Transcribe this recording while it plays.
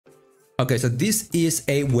Okay, so this is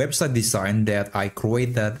a website design that I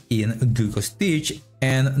created in Google Stitch,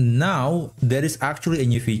 and now there is actually a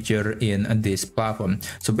new feature in this platform.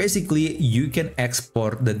 So basically, you can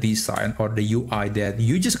export the design or the UI that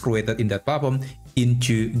you just created in that platform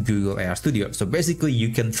into Google AI Studio. So basically, you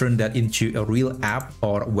can turn that into a real app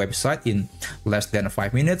or website in less than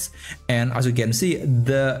 5 minutes. And as you can see,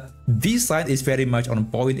 the design is very much on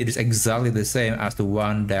point. It is exactly the same as the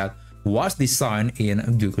one that was designed in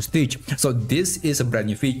Google Stitch. So this is a brand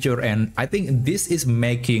new feature, and I think this is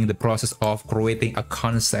making the process of creating a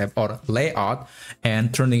concept or layout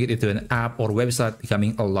and turning it into an app or website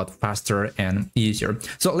becoming a lot faster and easier.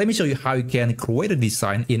 So let me show you how you can create a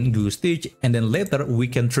design in Google Stitch, and then later we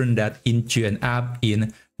can turn that into an app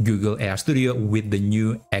in Google AI Studio with the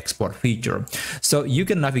new export feature. So you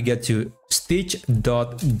can navigate to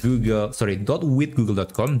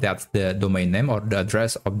stitch.with.google.com. That's the domain name or the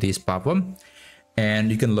address of this platform. And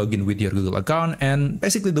you can log in with your Google account. And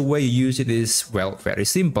basically the way you use it is, well, very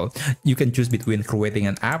simple. You can choose between creating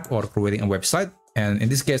an app or creating a website. And in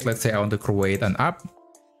this case, let's say I want to create an app,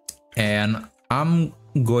 and I'm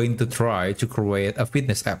going to try to create a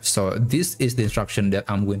fitness app. So this is the instruction that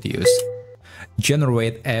I'm going to use.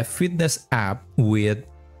 Generate a fitness app with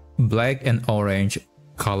black and orange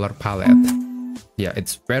color palette. Yeah,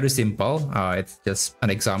 it's very simple. It's just an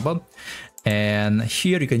example. And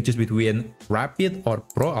here you can choose between rapid or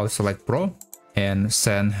pro. I'll select pro and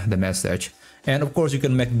send the message. And of course, you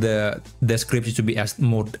can make the description to be as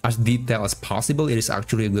detailed as possible. It is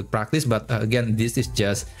actually a good practice, but again, this is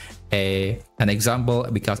just an example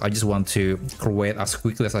because I just want to create as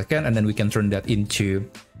quickly as I can, and then we can turn that into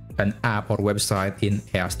an app or website in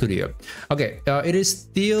AI Studio. Okay, it is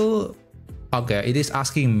still okay. It is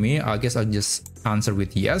asking me. I guess I'll just answer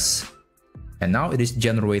with yes. And now it is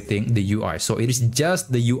generating the UI. So it is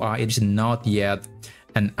just the UI. It is not yet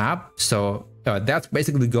an app. So that's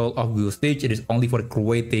basically the goal of Google Stitch. It is only for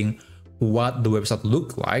creating what the website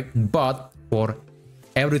look like, but for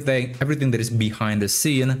everything that is behind the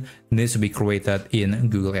scene needs to be created in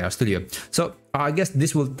Google AI Studio. So I guess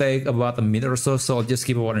this will take about a minute or so. So I'll just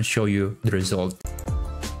keep on and show you the result.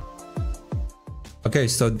 Okay,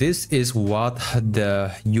 so this is what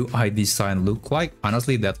the UI design look like.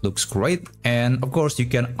 Honestly, that looks great. And of course, you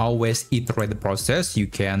can always iterate the process. You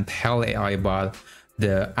can tell AI about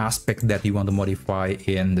the aspect that you want to modify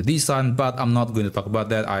in the design, but I'm not going to talk about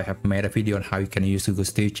that. I have made a video on how you can use Google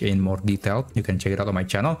Stitch in more detail. You can check it out on my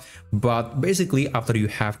channel. But basically, after you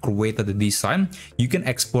have created the design, you can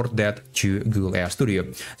export that to Google AI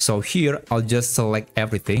Studio. So here, I'll just select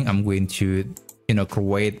everything. I'm going to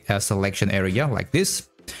create a selection area like this,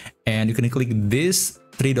 and you can click this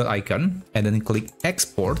 3-dot icon and then click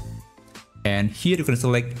export, and here you can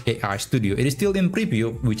select AI Studio. It is still in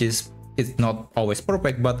preview, which is it's not always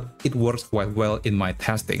perfect, but it works quite well in my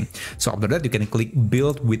testing. So after that, you can click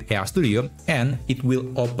build with AI Studio, and it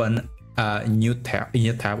will open a new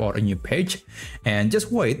tab or a new page. And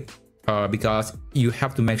just wait, because you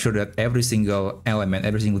have to make sure that every single element,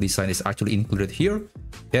 every single design is actually included here.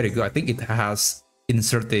 There you go. I think it has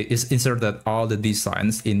inserted all the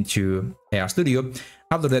designs into AI Studio.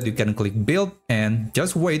 After that, you can click build and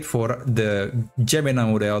just wait for the Gemini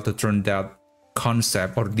model to turn that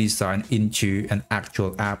concept or design into an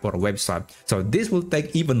actual app or website. So this will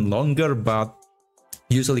take even longer, but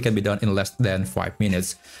usually can be done in less than 5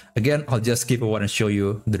 minutes. Again, I'll just skip over and show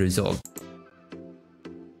you the result.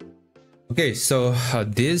 Okay, so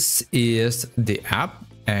this is the app,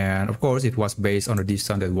 and of course it was based on the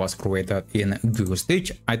design that was created in Google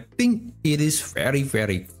Stitch. I think it is very,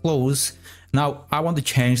 very close. Now I want to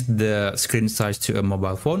change the screen size to a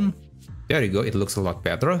mobile phone. There you go, it looks a lot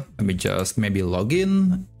better. Let me just maybe log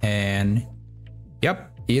in, and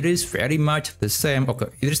yep, it is very much the same. Okay,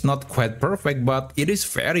 it is not quite perfect, but it is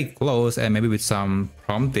very close, and maybe with some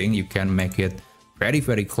prompting you can make it very,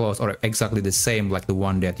 very close or exactly the same like the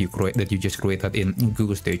one that you just created in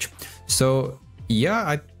Google Stitch. So yeah,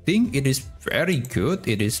 I think it is very good.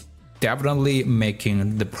 It is definitely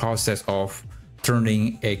making the process of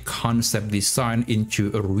turning a concept design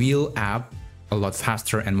into a real app a lot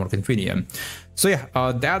faster and more convenient. So yeah,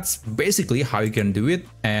 that's basically how you can do it,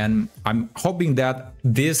 and I'm hoping that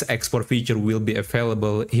this export feature will be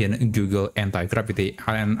available in Google Anti-Gravity,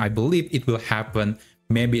 and I believe it will happen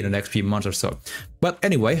maybe in the next few months or so. But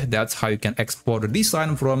anyway, that's how you can export the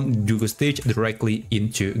design from Google Stitch directly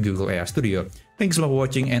into Google AI Studio. Thanks for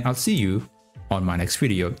watching, and I'll see you on my next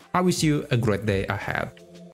video. I wish you a great day ahead.